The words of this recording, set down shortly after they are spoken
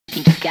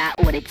got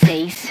what it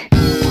takes.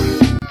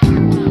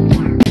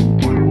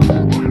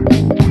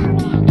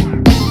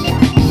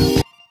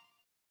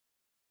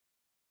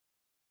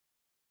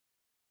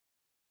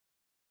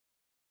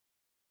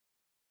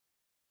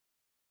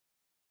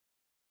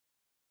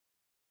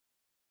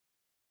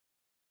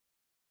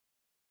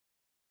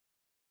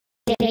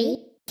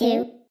 Three,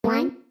 two,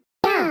 one,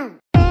 go!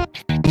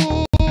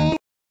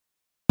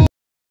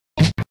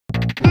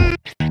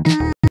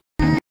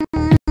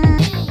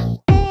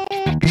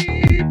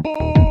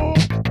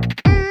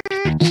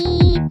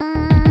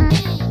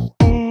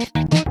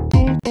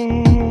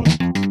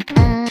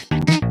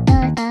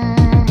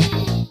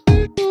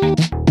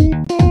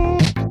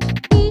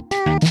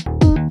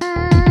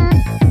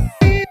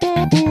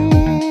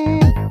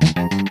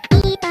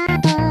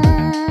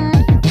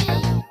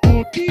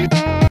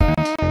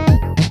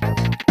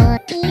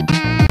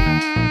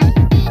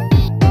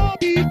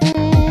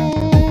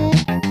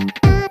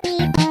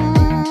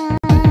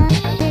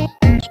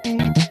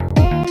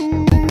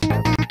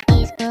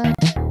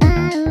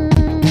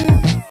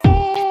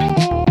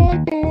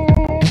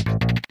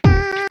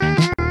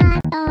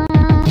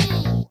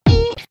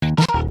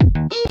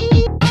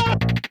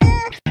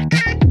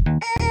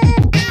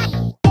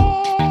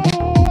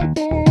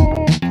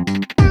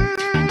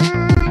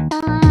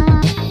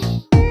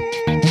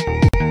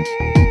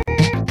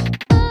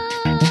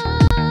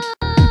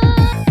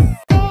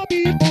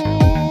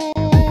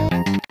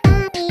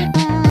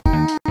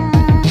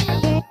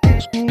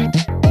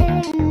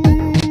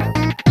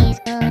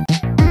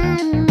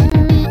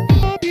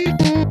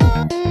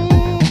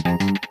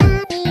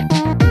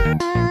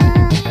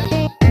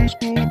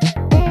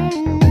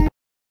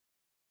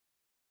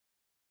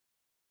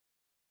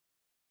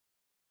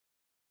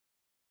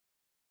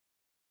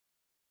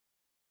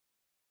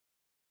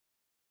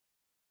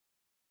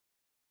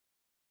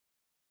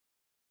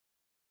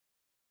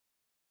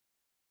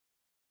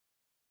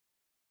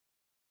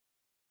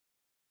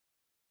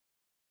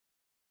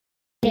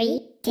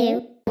 Three,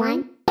 two,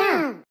 one,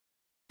 go!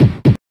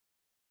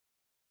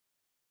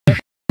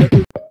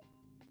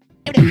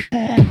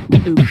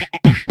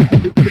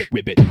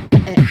 Whip it.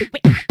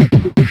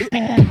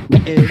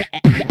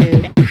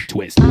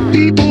 Twist.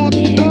 Come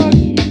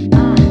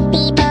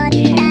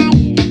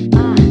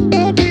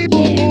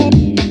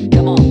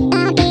on.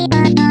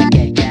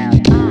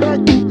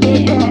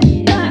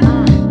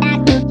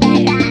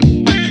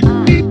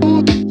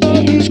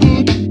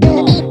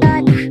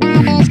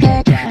 Get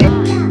down.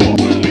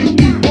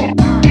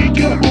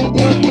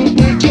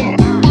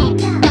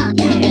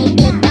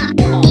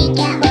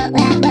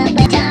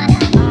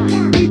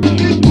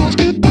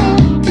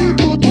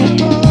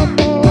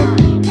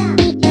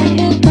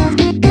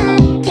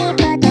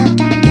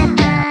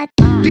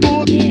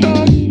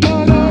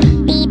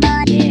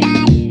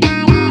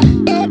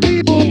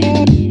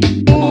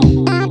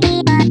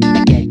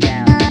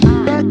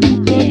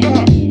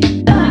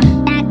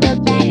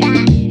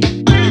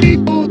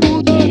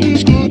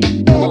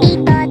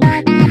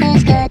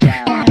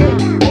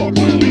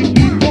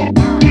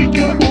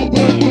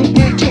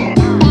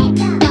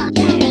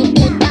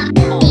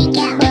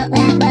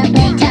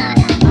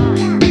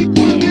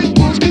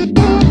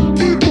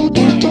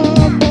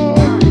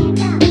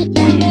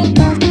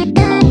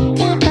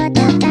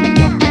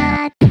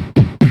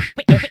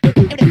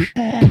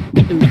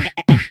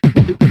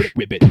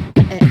 Whip it.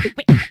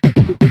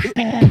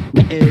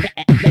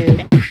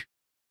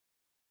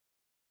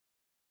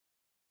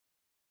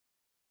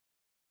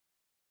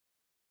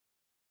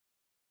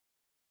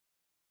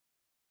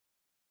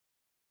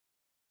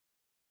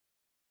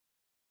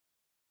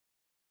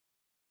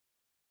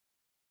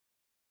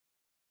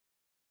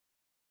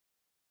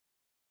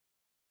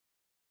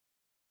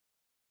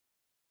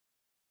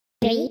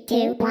 3,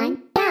 2,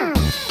 1, go!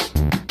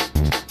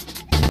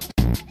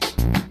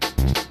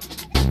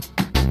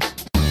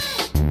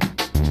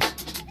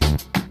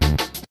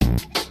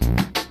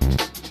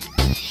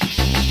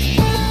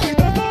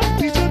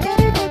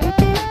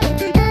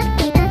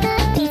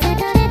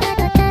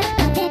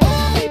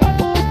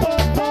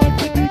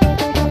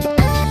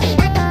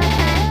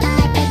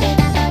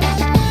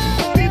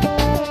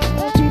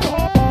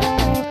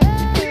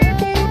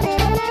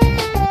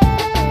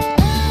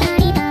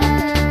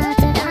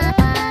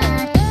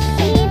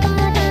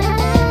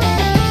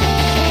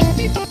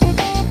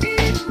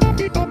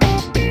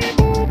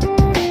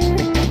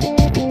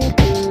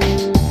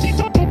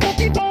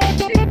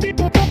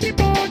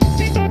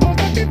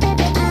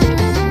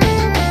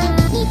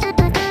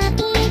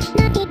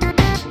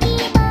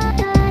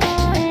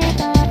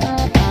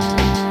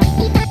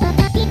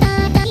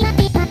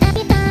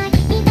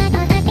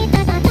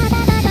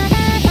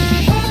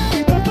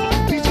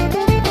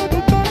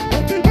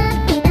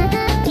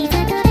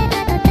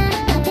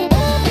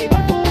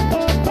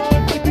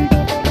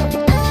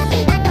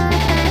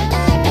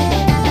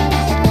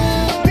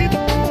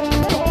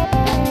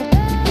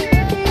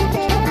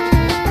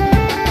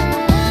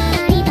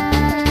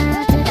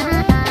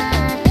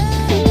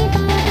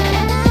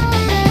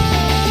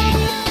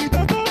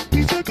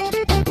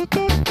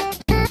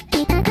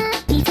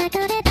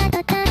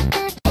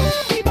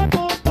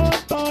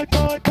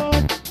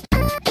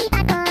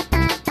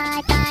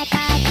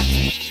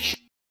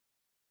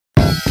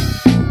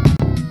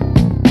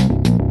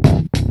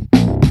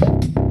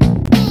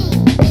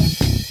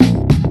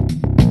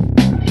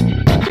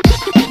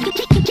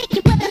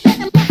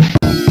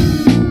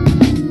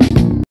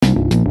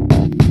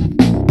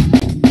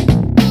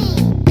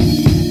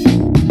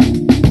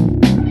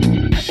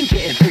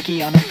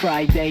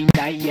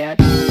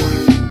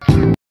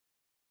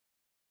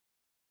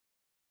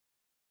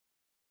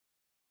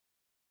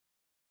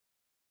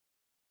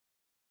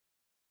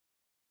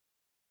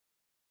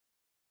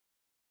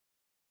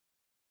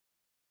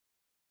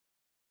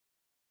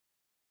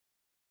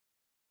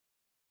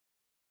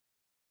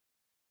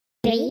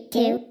 3,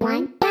 2,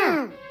 1,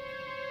 go!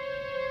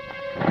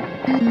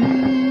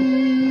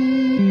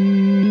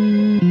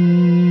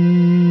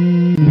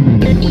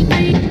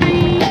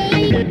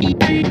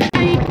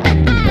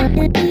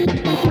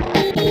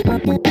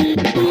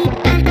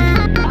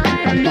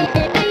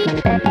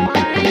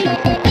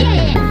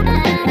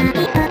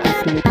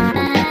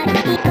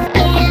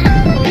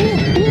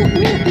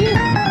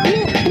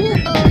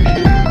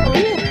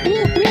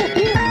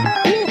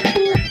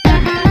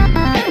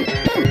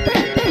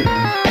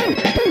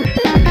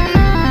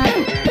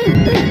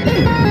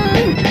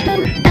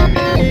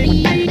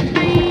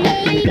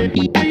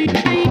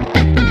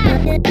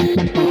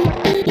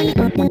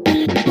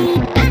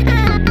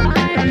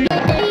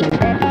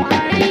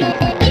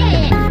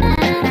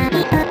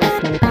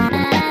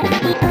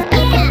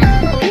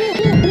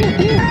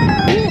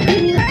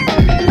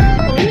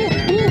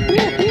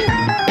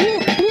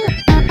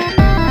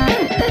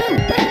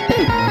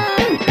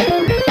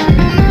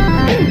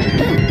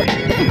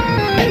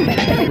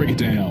 Break it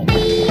down.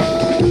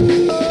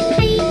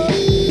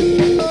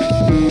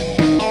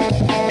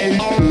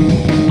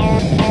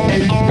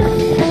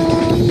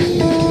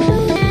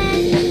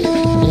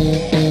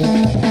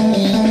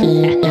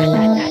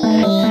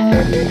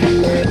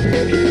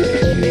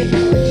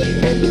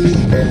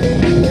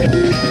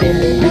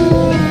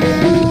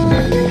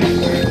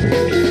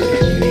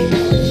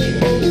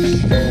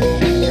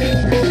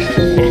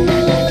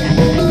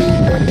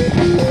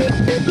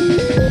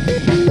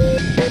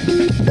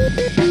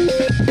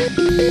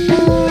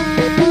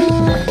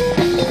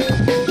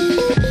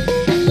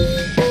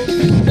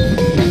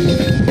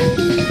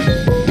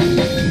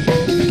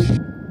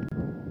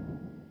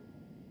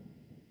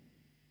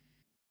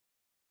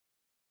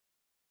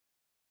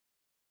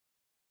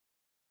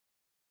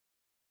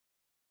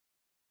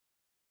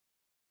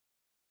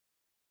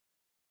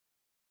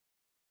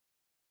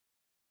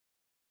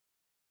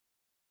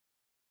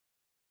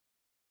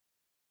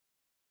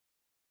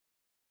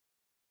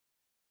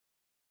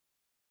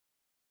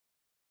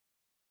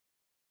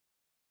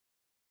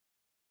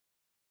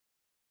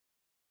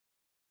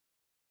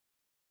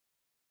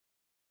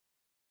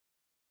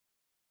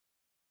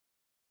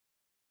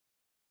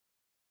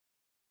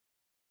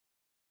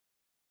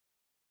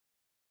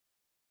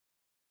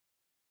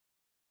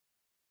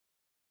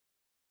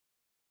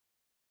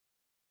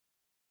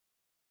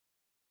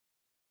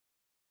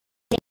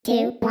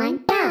 Two,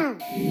 one, go!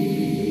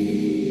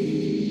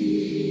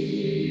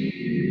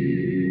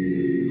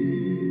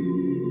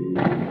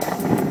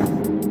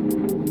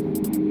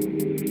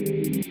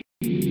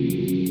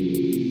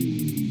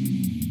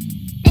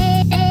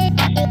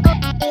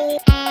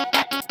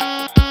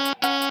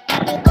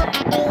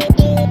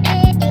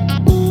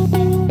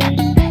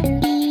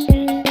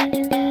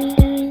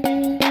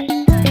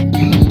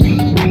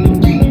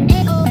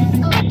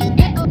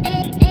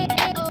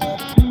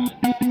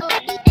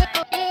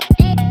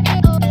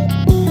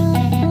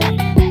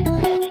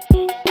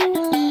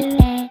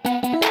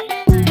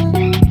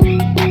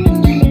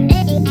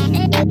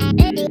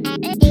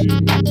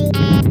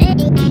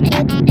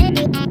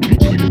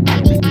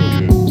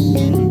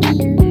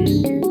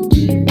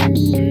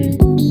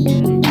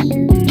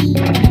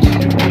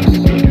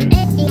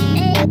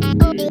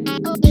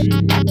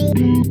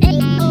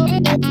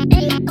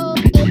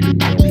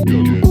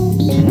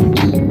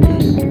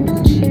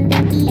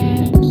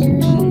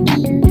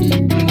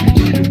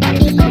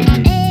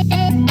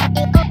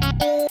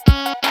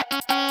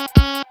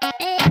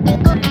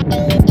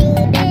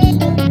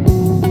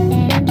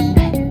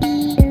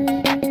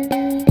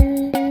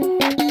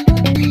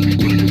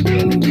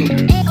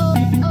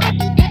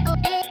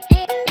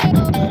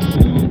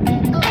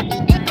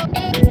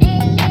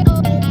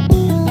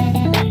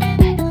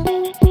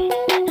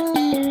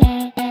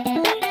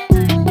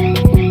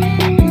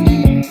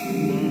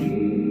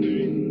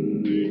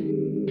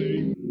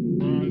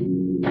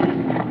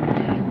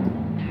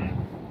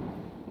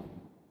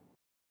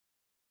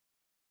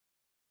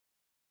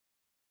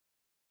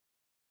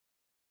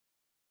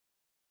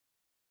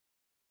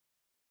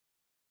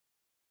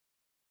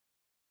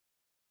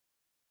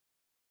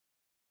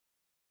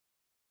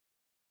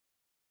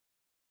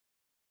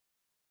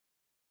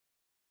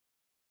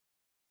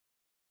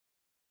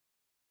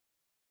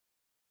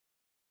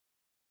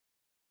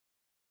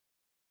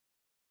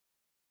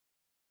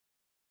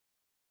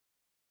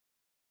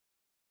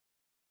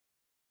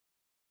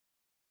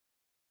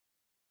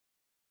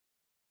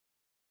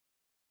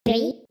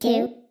 Three,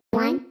 two,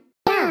 one,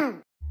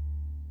 go!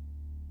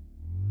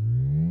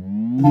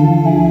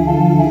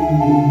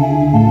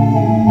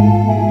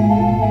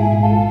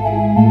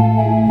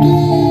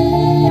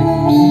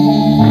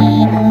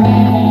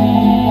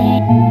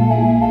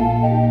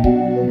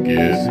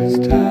 Guess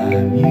it's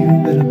time you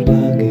better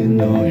plug in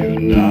all your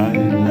night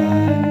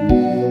lights.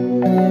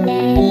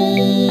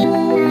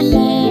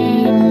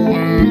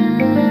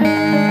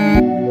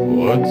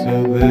 What's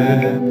out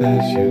there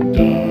past your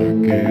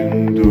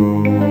darkened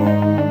door?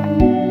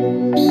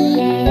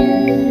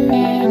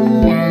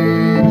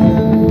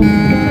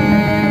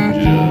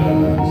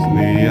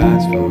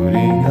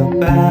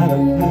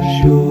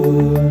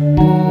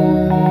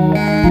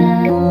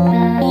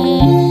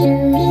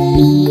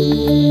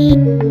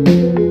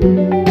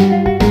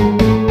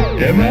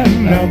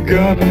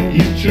 gonna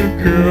eat your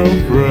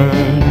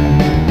girlfriend.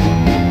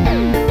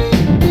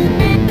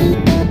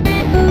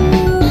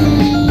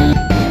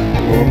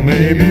 Or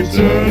maybe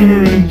turn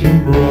her into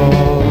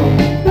broth.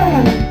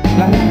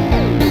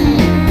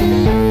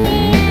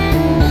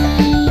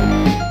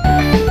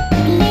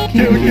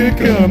 Kill a kid,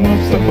 cut him up,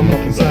 stuff him up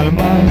inside of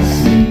my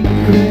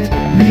secret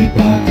meat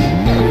box.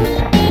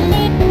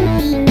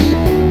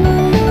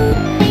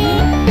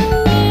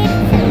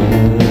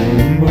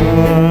 My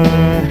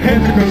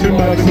hands are crunched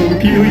by so to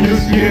peel your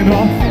skin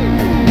off.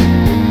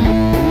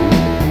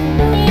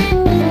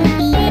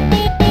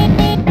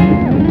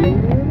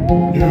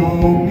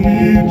 You'll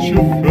meet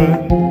your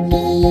friends.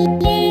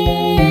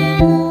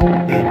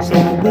 It's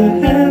on the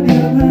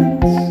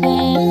ambulance.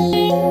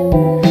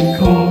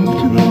 Call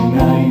to the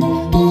night.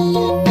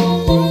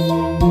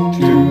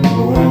 To the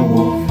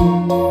werewolf.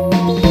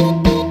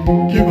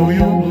 Give all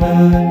your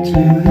blood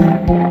to him.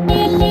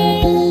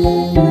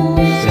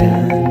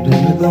 Stand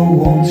under the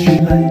walls she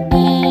light.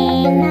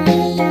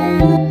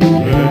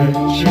 Let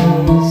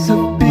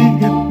yourself be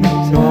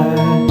hypnotized.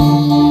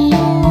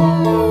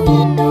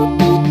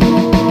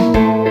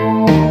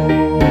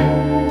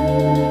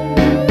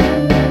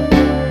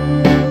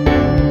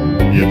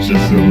 You're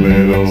just a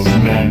little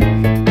snack.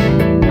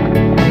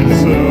 And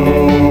so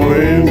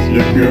is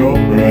your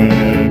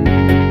girlfriend.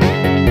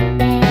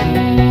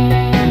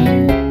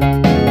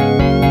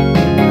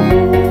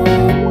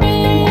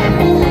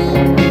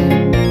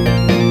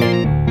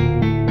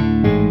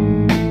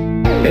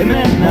 And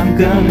then I'm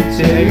gonna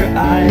tear your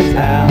eyes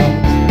out.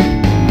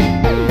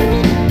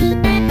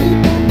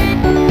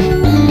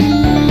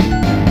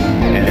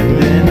 And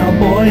then I'll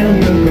boil your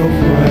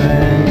girlfriend.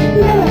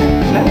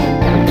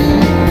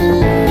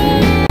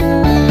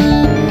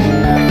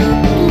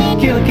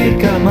 Kill a kid,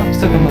 cut him up,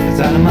 suck him up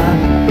inside of my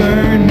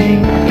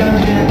burning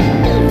gun.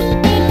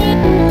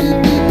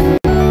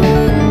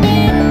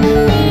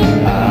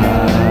 I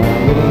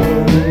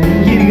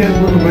would give you guys a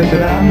little break,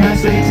 but I'm not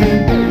Satan.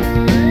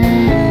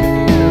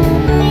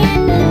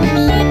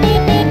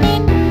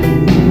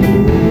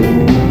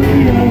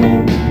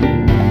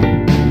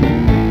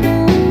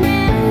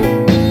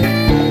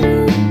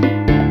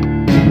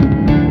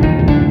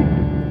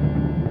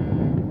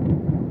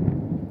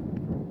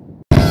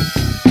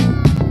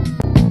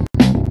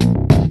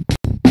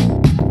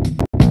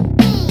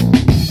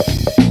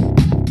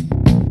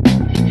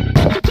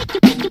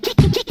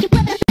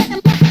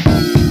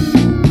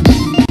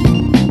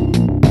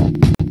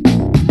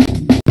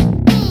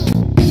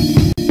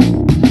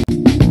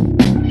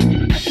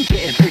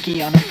 Getting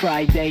perky on a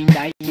Friday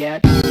night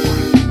yet.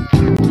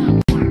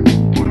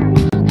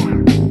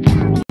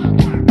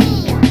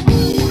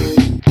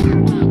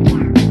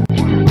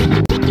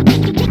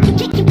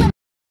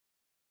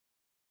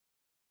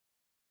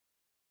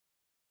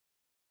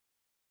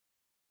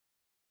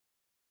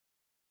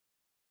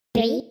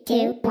 Three,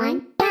 two,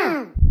 one,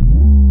 go!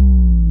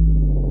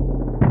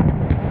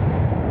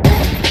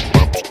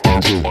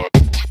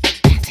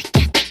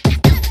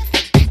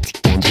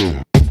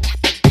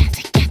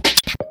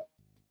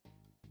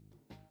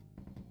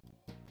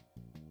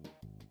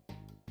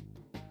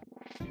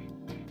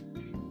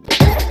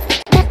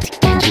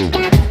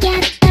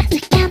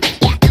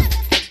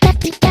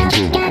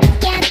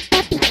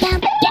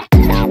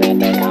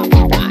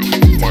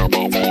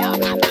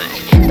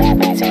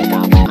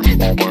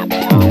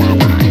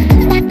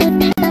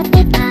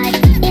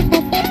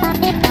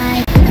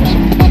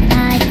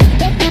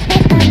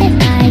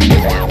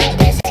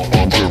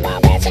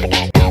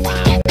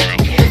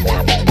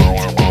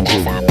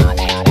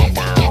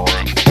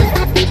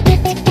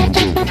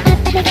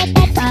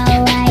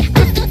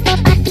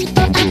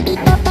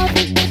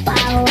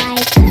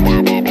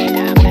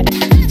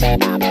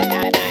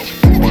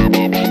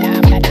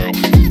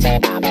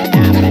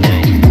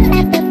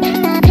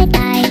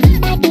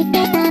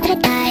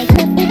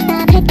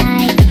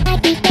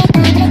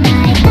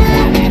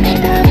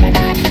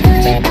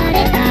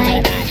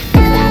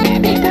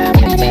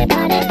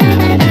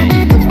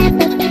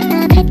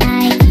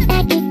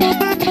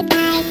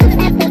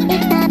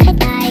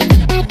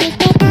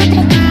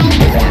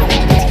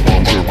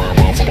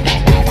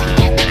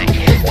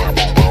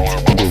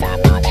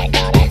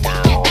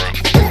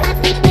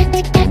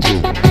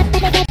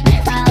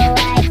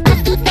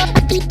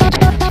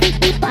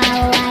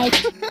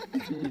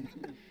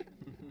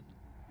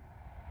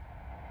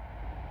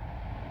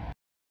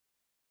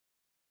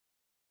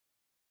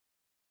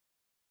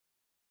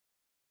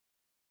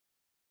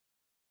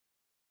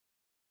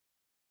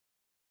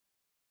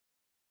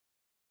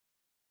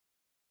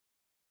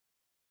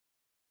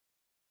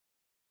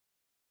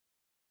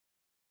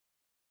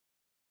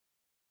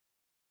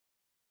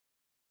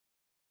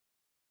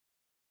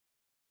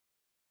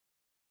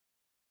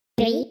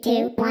 Three,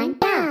 two, one,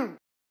 go!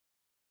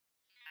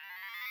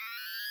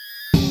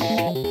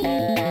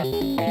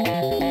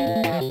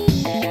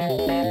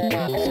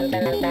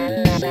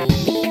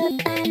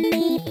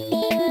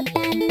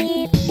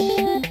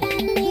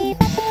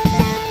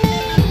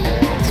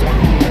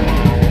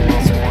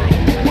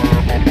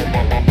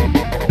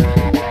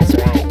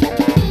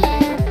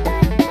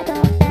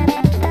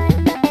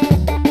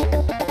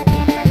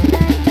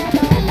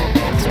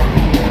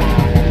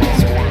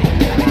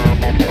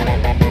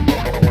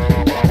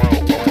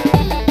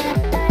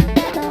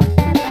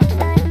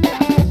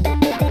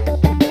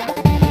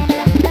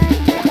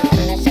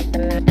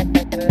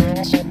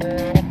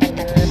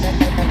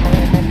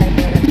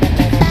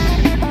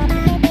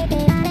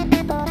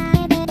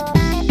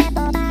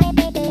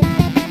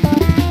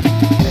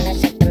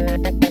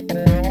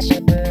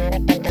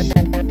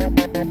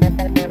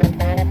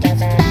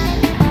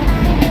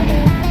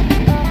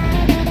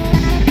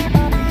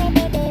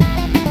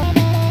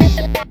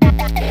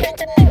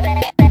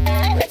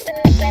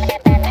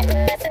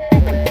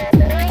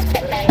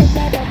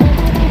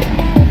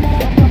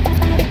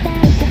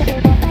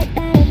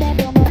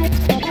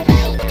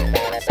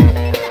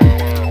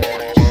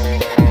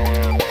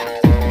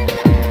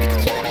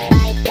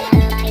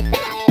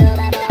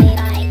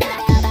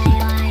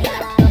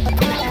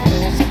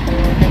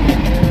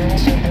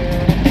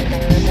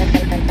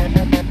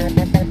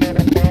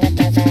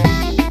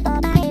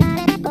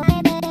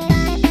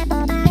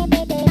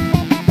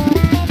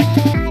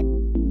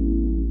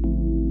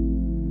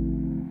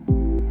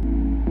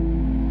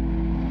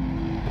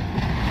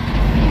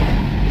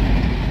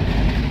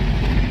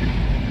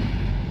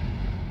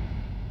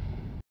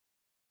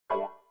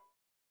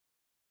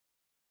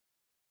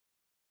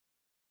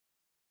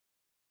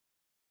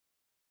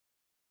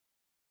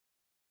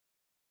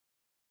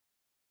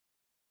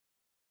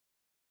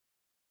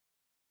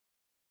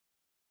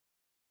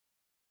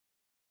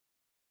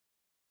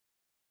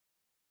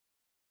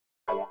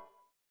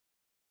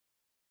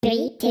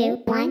 3,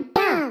 2, 1,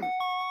 go!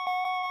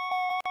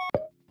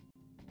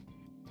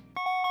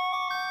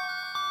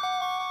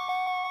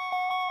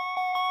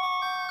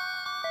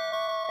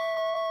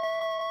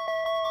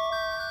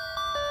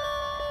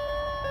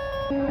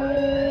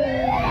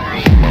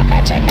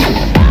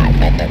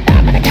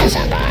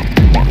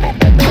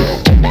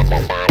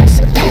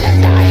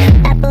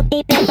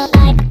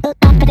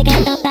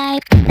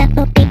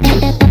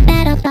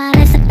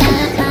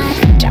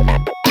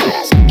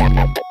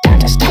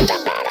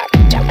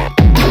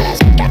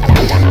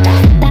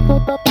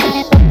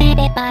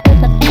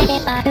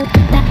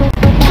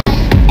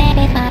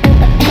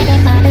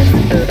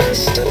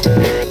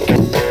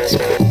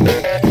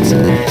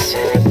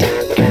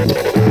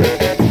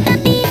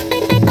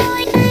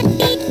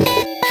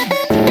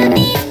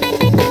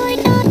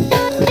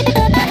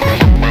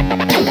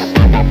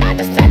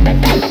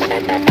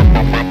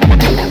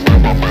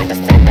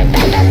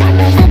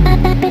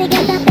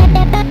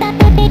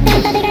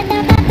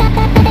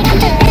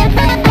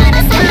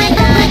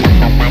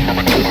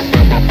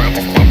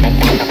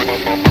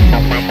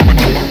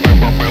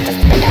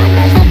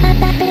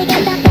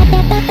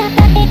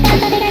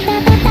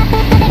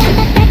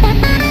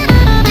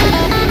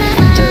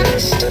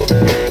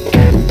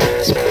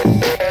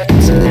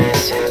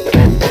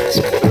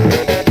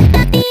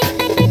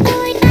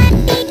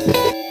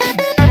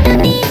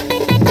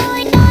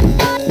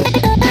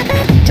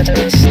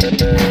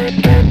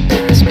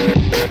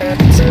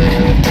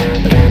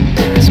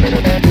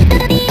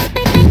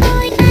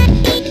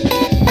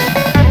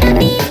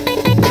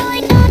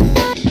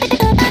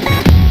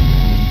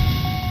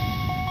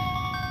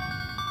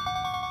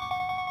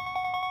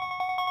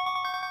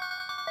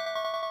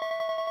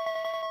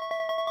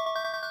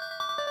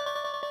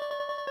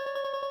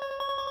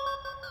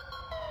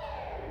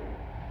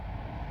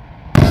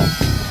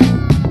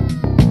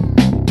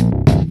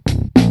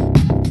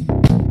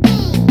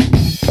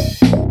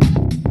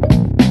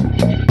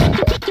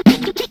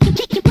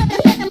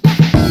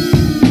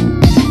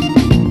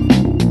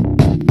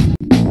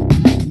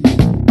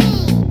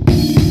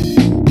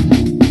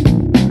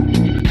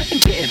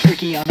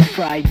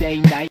 Friday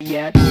night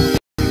yet.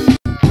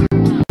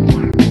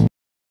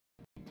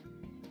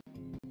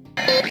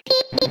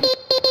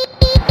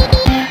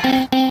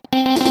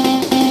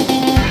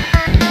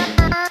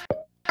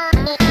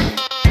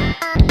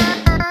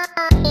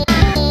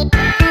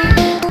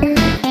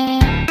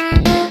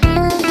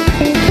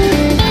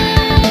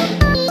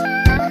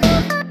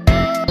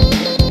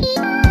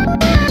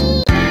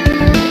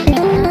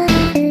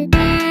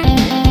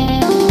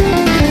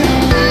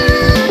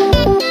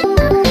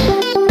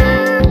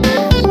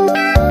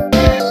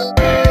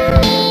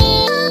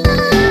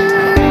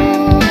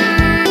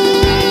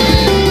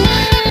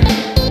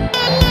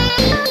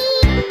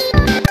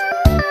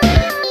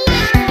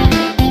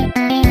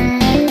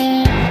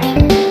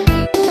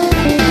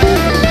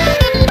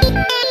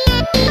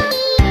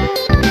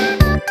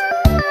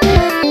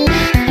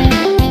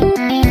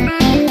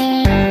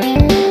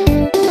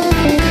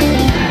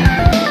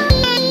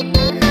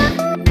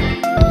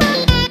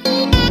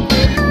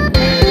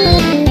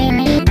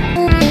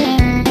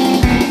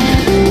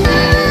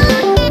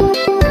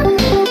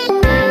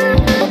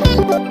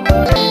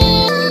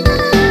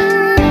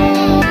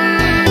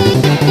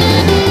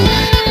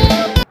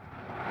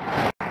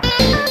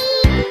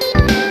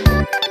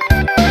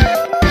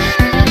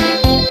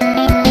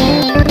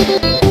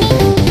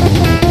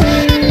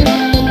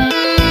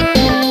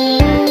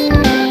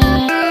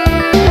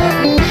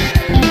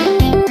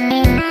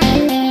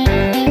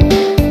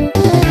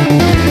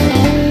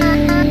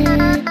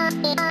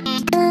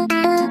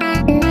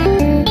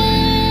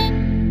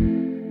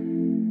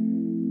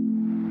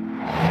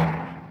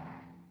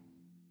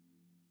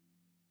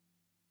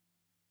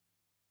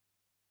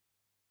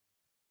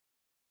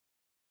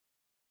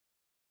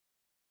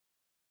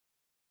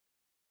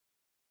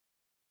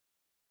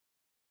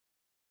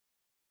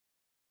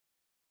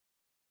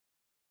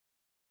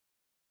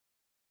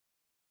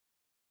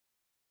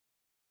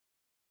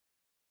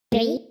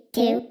 Three,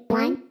 two,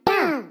 one,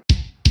 go!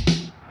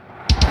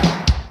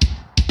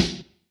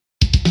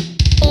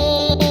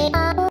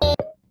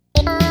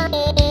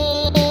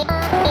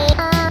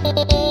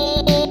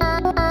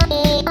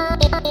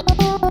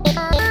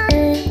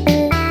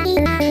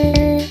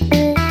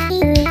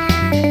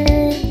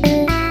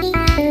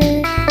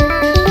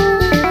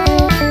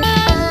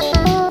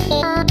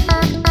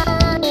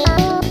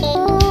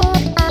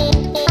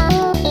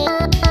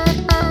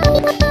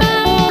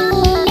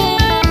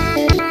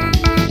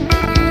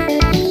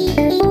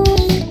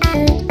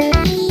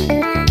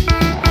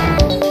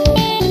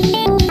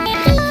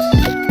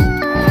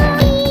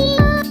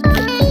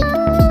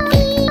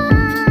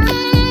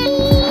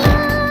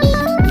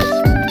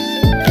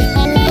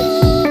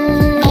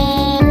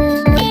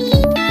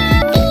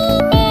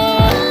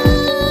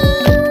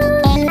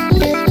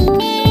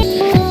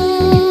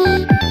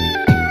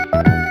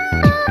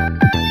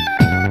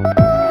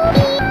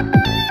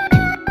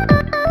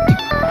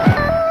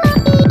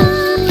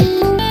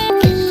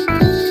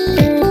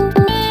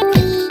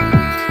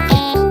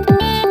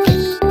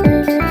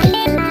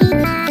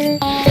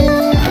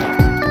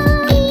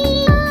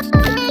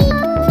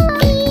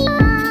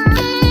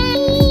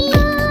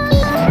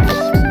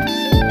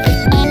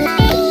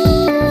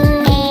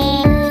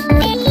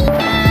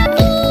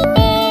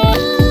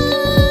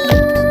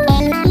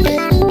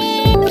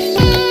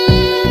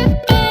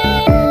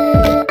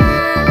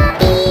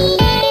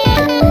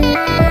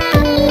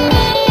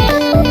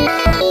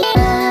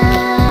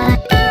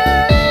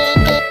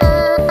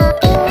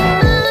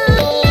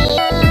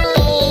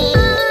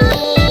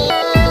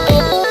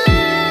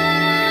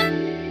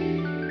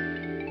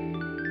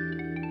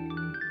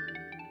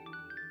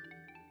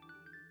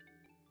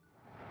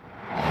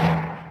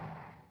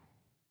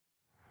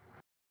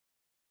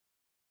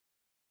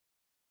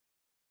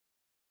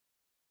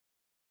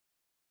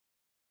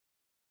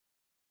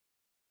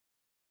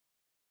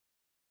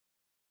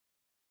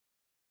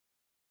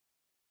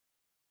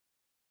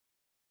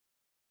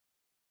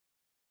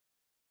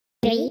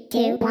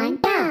 2, 1,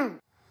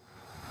 go!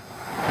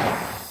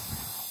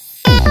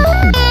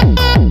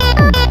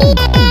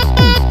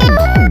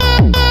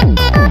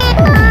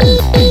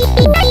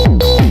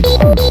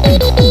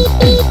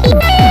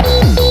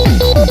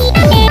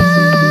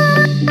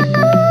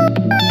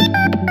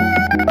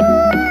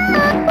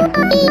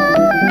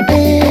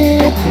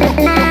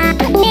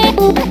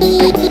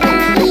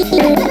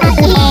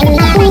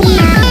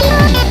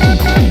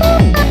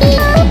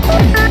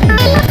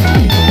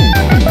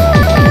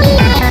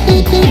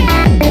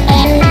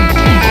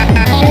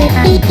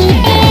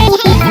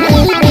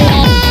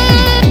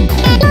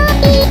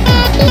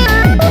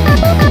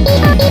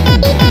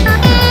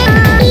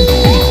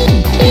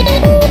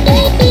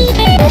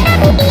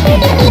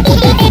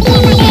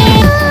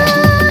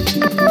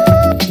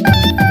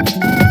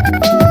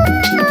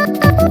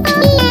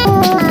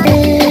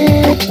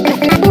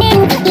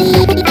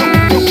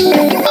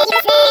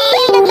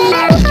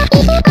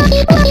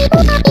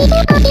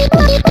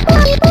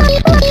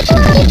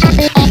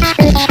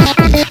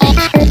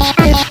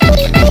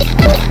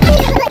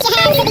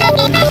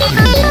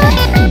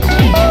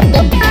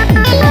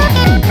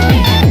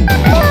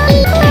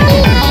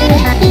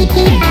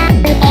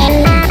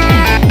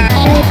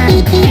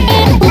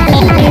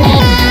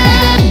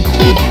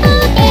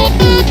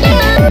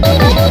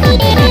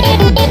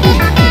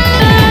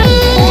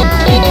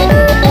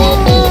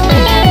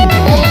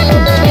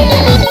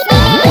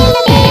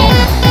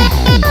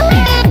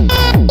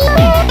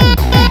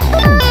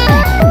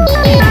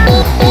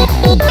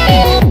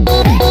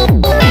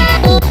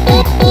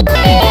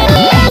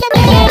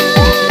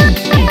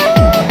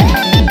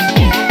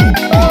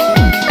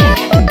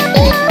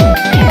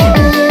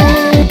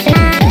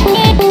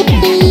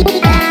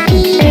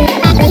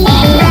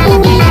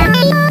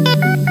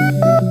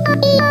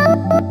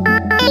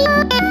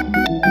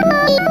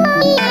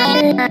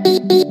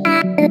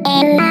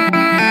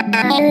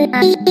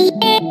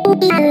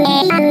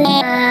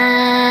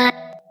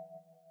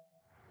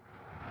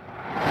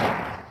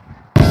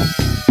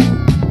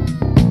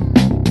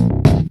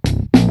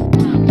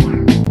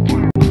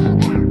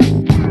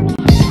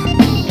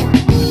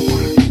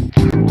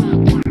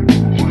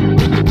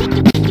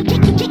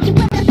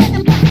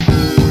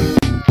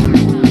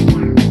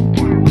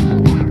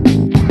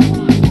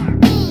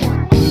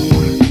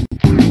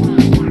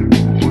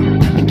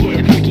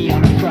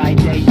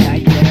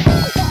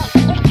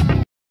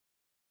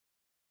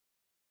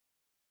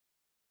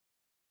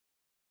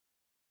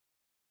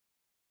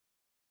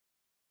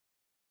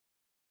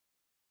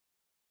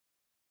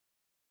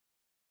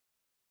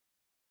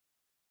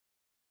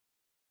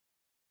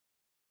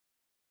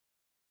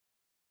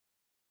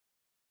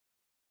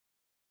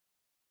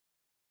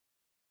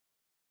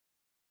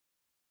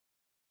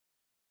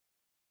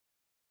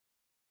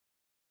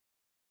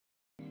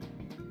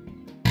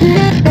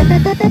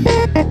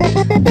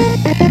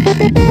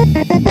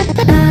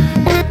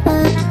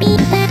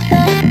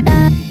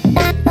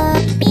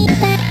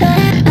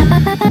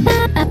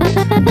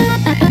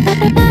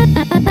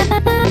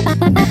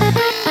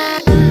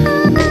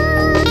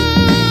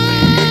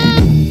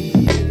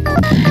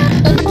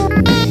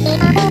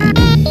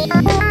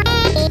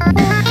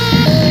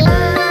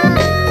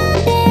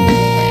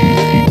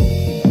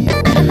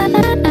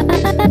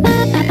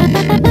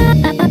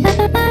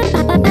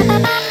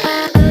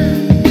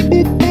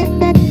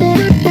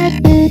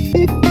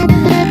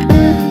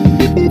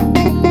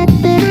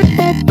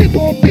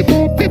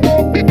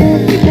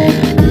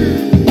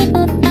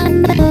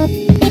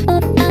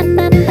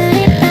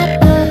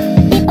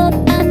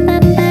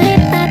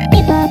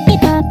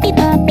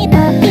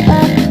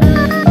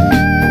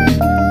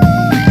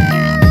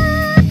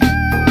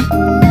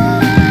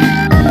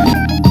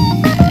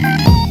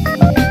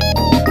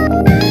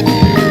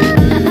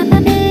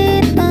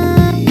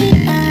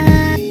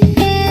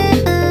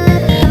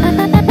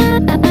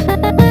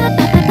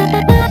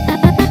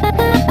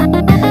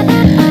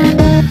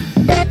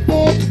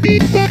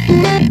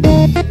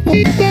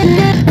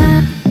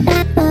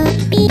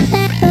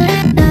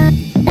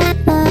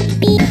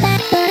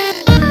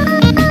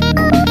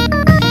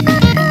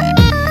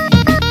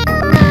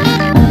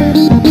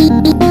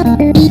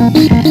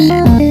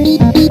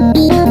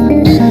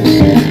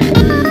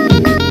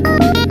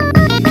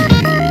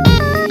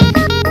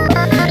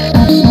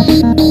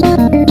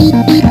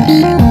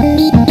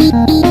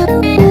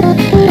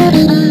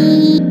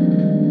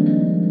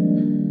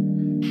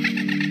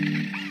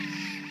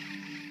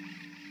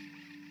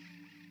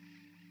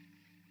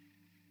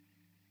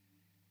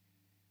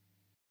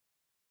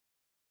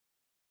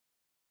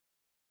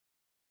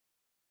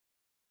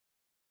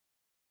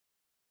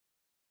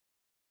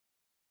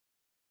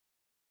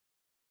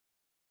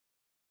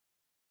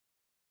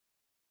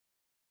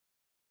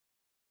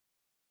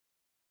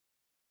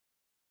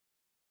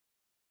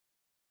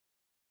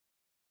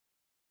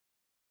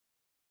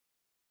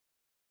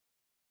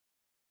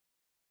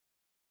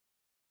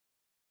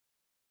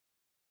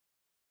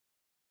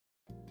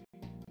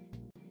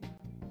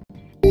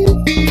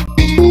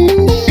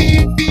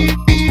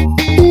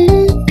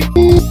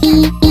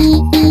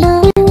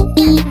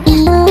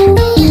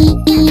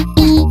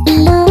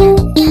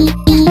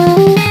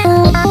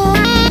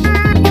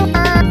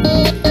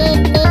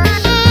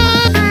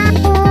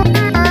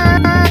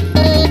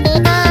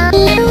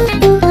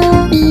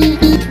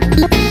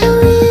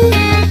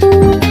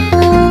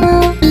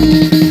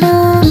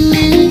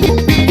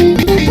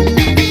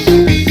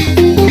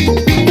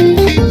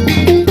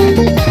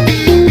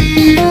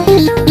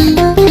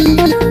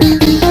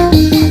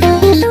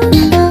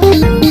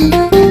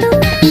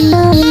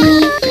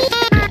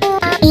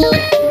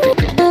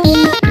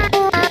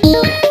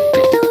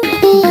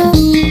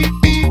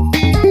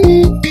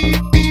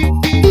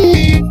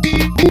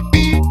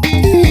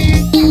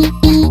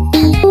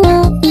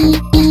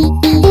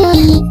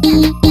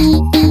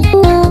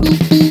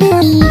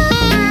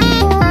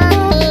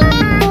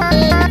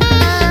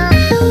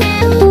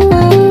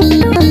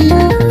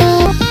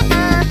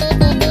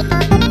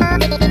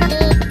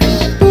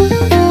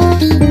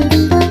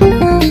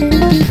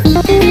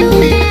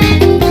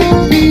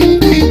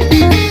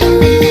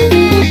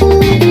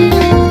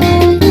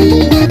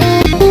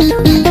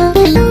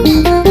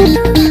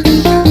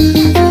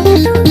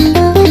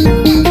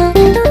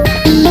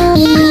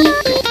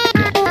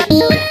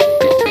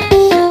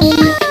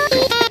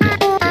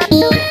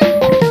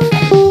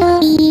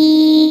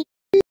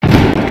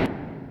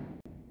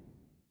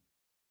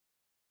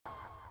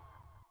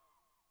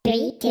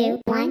 3,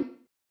 2, 1,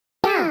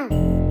 go!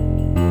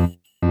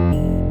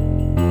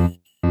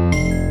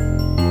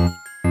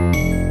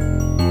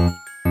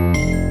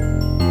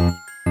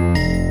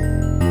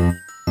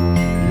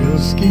 Your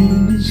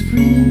skin is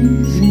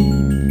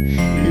freezing,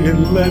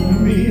 and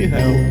let me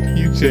help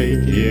you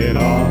take it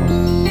off.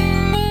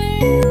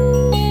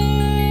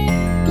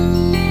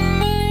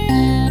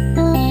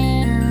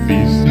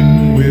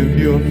 Feasting with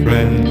your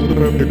friends, the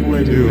perfect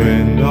way to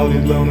end all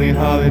these lonely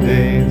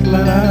holidays. La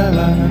la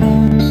la.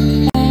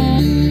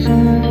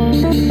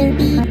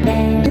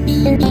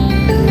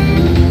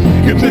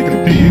 You can take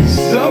a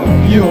piece of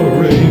your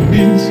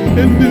rabies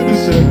and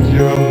vivisect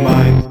your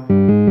mind.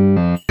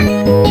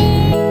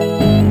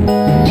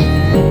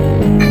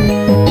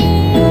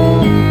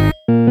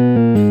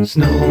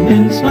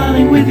 Snowmen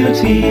smiling with your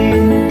teeth,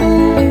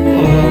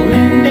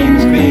 foreign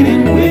names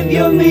greeted with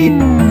your meat.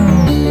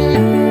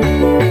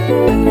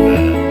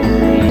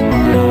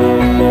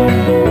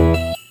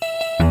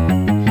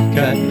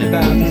 Cutting a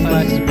thousand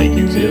slices to make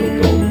you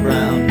till golden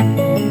brown.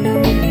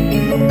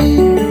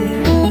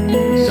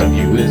 Stuff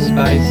you with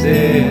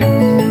spices,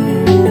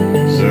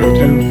 serve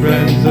to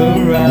friends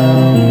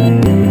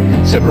around.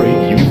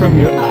 Separate you from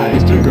your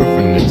eyes, to your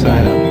girlfriend and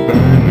tied up,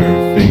 burn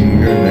her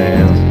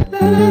fingernails.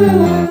 La, la, la,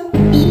 la.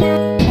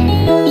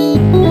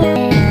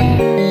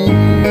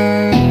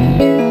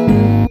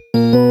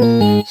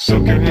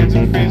 Soak your hands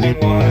in freezing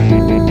water,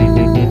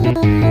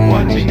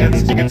 watching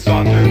as you get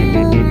softer.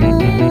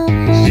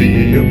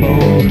 See your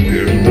bones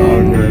appear in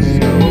darkness,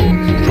 snow,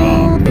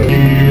 drop the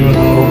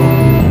kilo.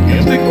 You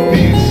take a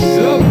piece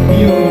of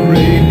your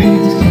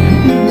rabies and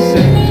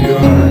dissect your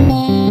heart.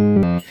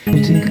 You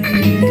take a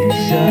peek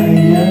inside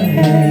your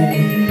head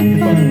and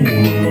find a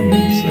worm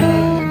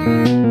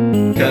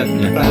inside.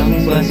 Cutting a thousand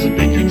slices of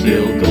make you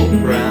till golden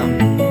brown.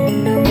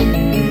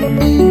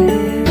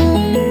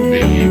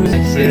 Feel you as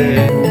it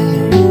says,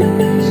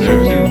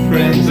 serve two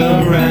friends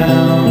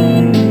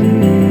around.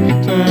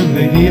 Turn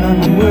the heat on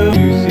and we'll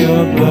use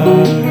your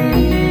blood.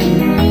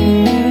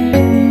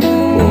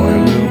 Boy,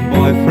 little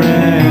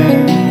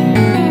boyfriend,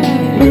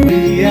 we'll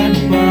be at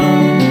fun.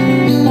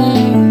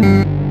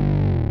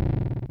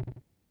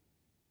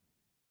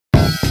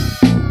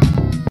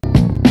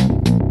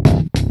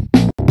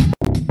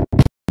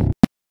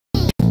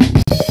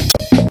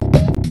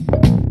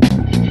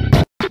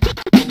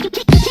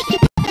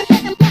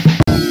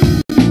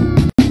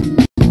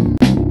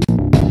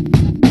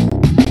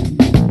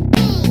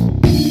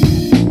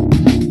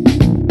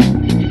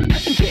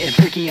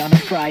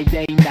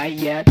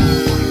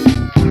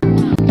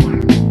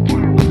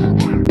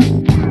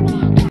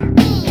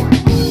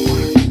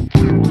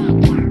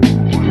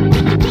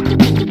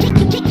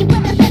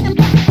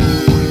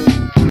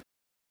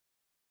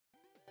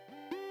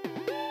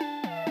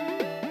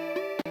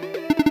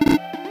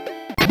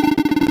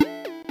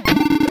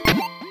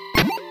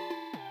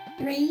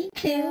 3,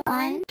 2,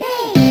 1, go!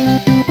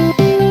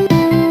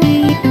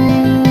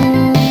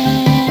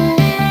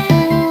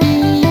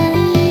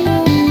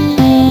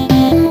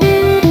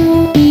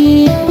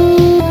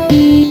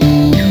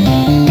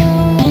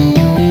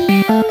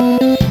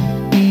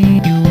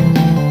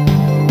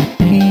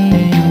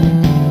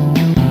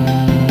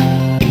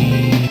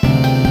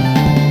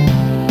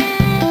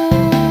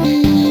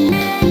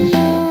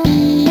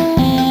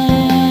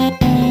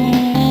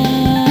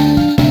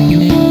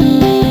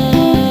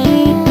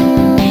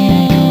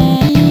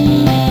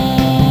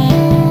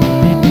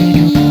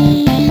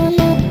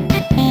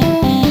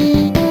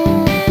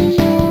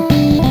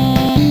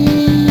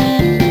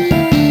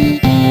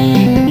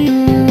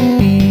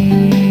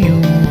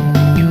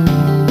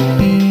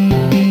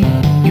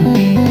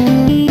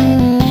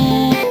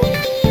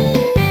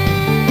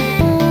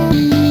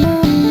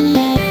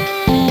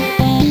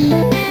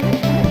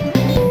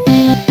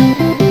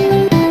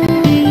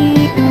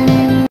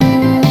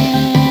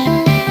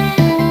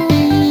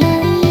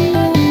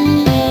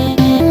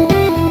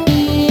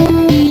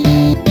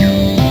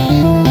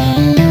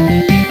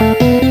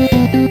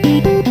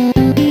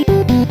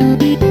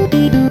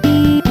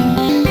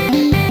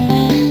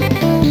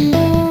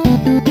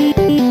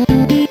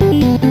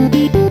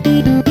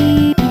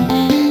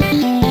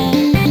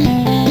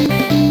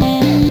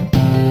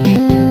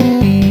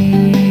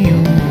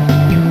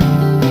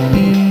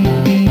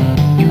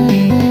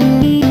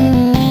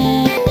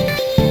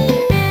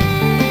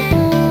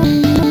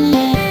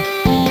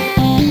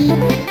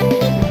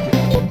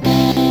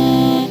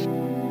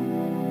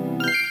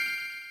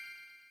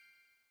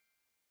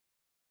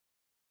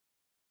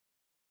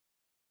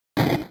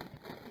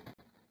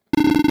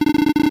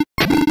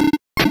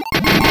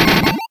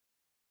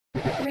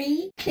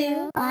 Three,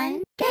 two,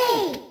 one, go!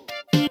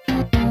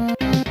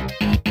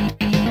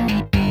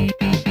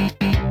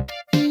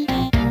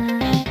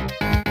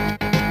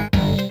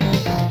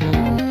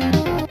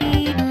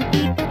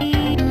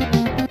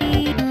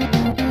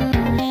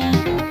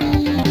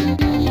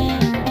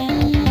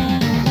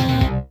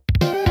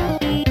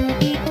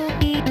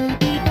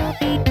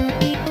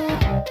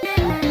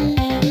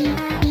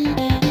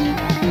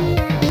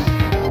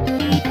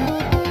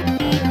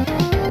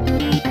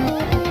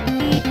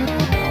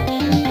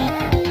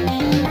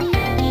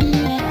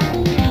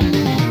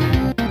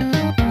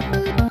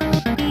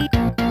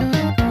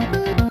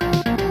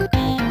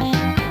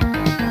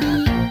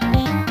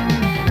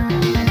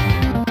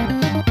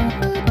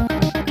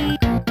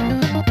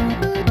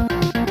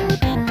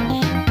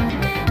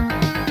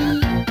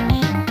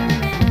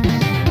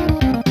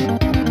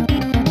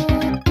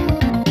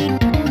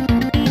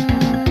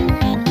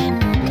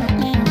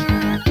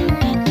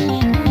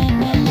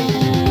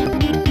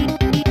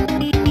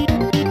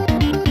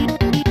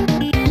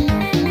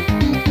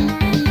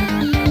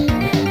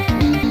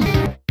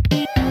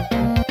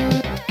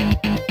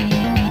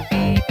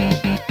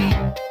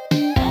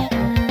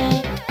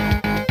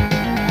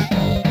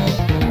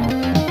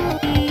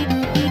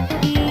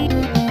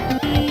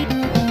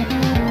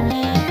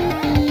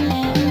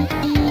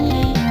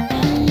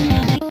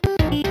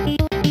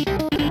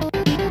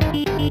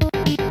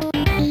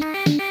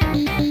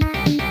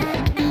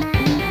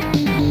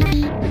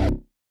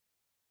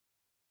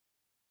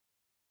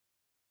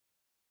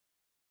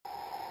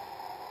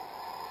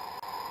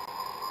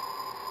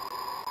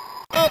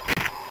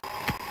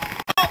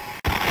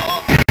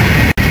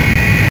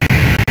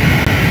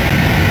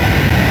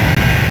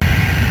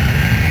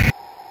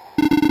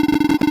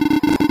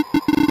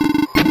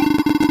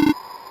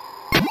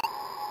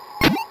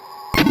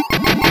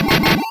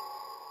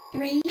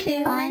 3,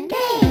 2, 1,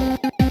 game!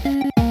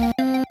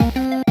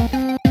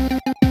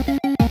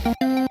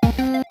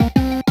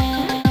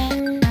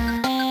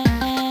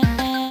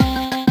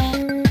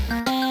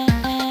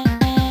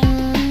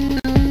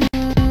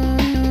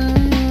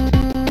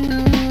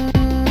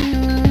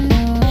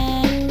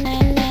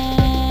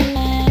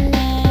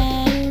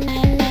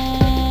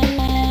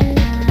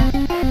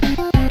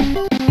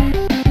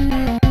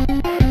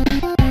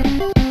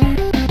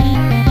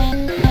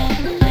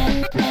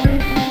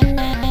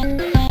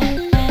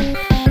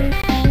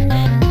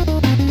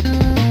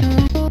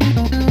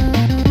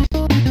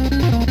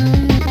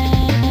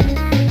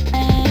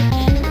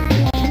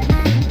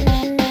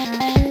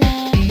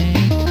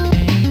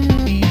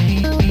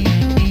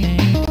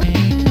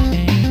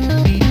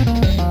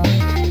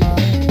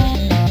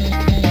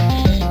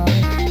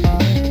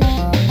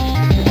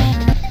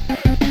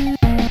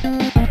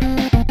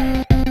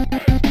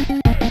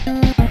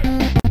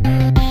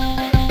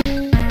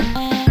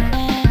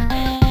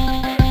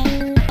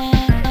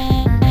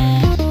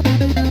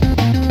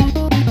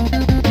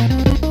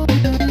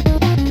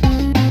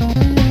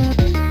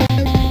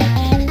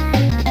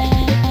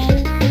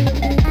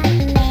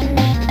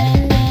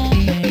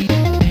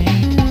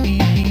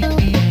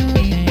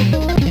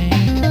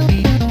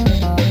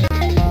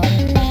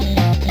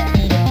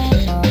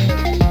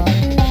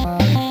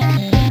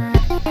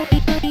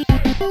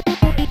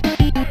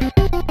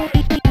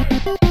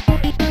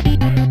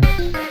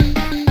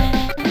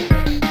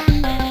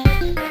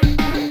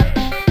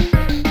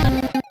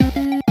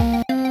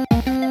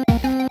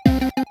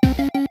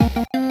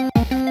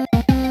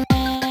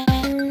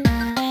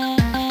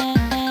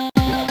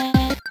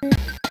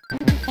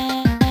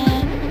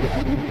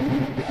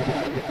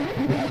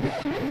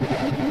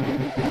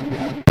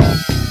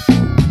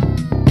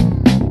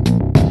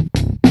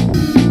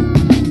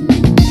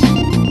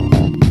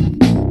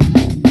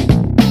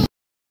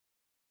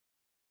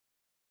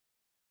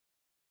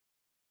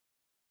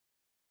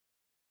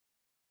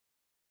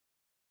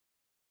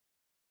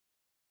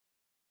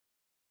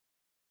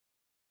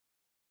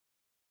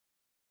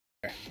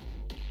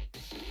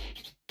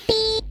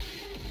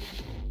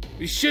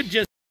 We should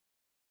just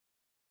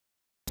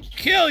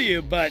kill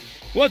you, but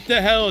what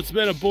the hell, it's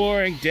been a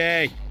boring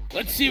day.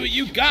 Let's see what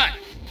you got.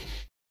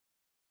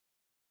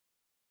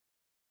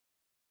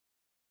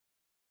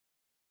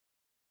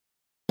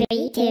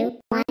 Three,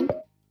 two, one,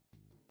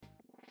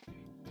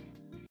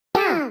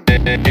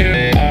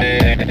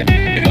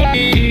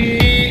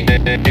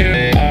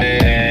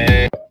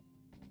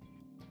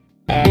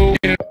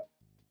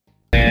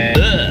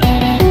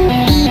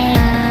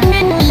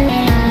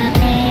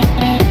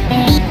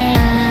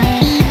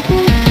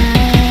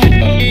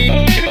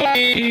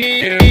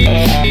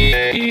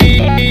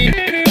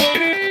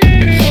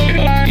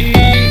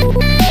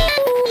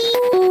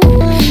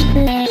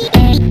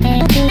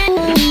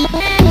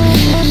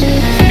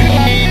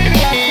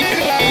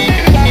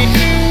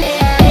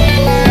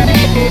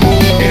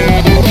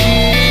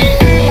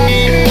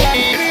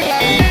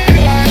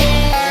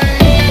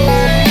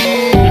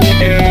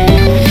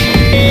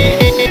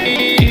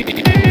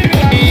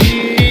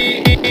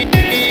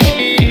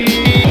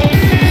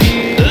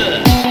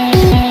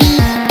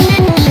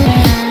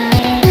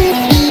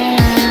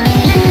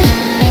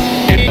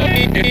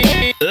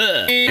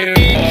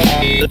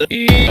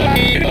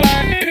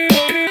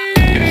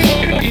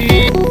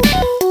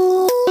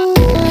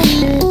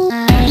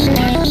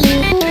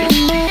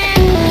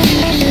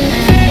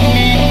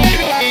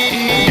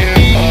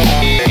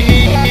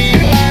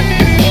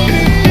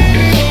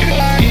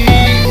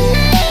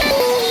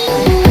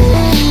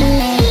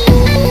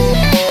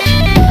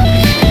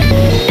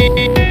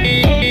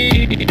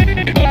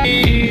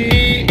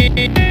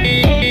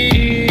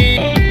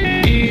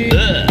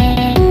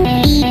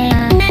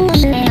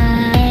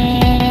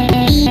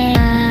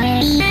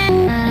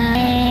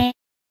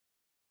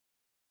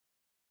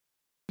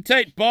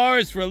 Tight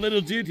bars for a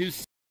little dude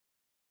who's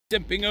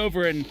simping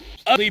over an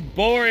ugly,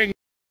 boring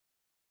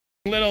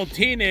little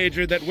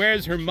teenager that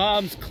wears her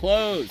mom's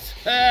clothes.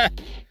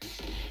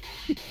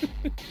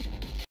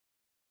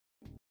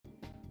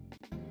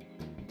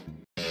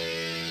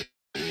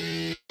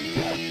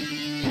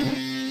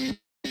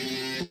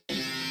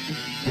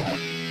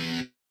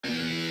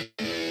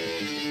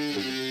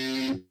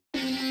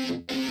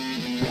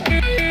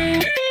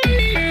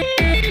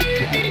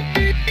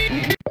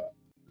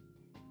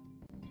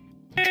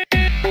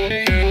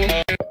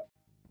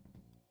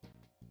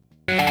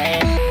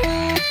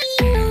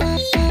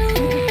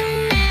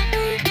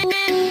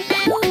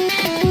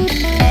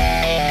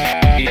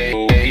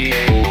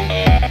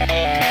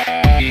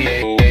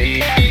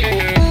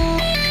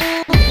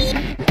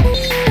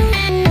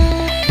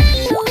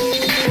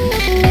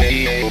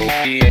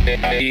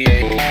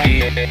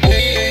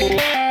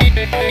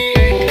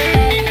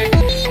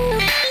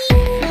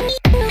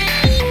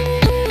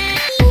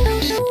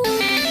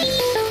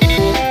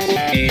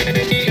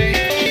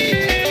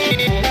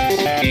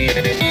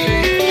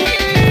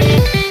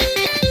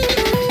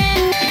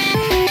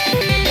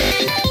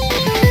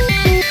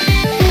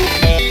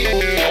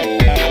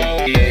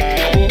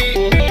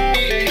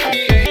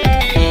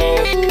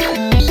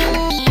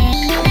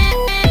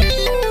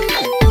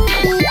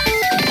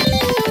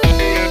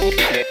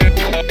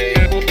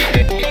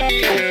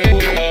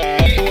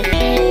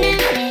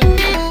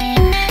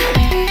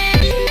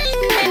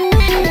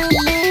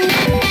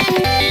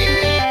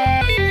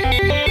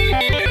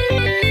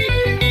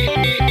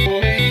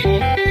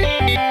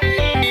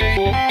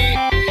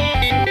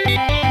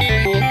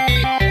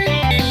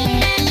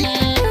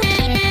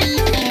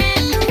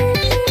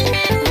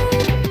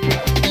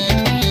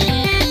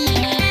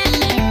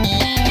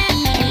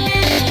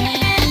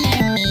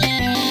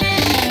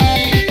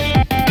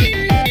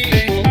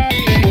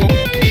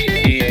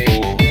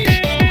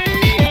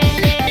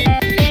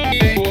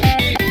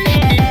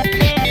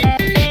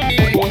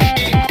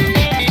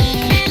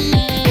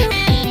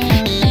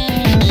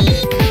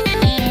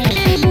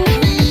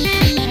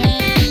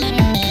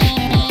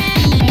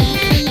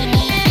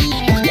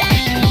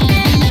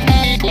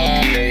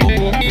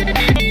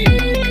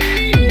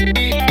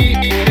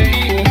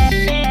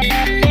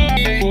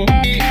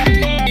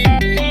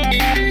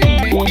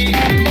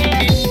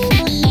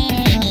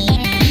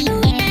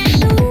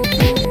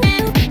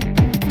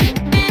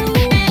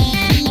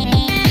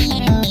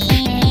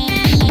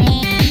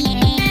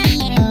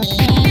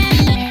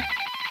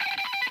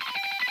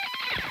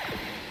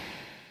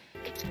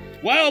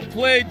 Well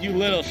played, you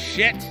little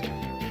shit.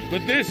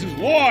 But this is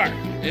war,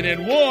 and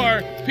in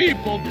war,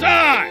 people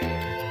die.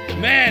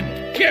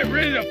 Man, get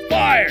rid of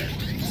fire.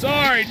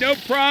 Sorry, no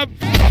problem.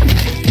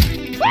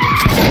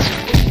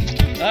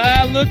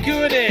 Look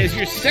who it is,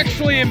 your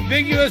sexually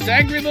ambiguous,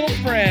 angry little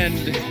friend.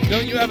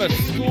 Don't you have a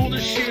school to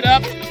shoot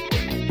up?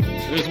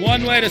 There's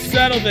one way to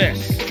settle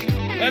this.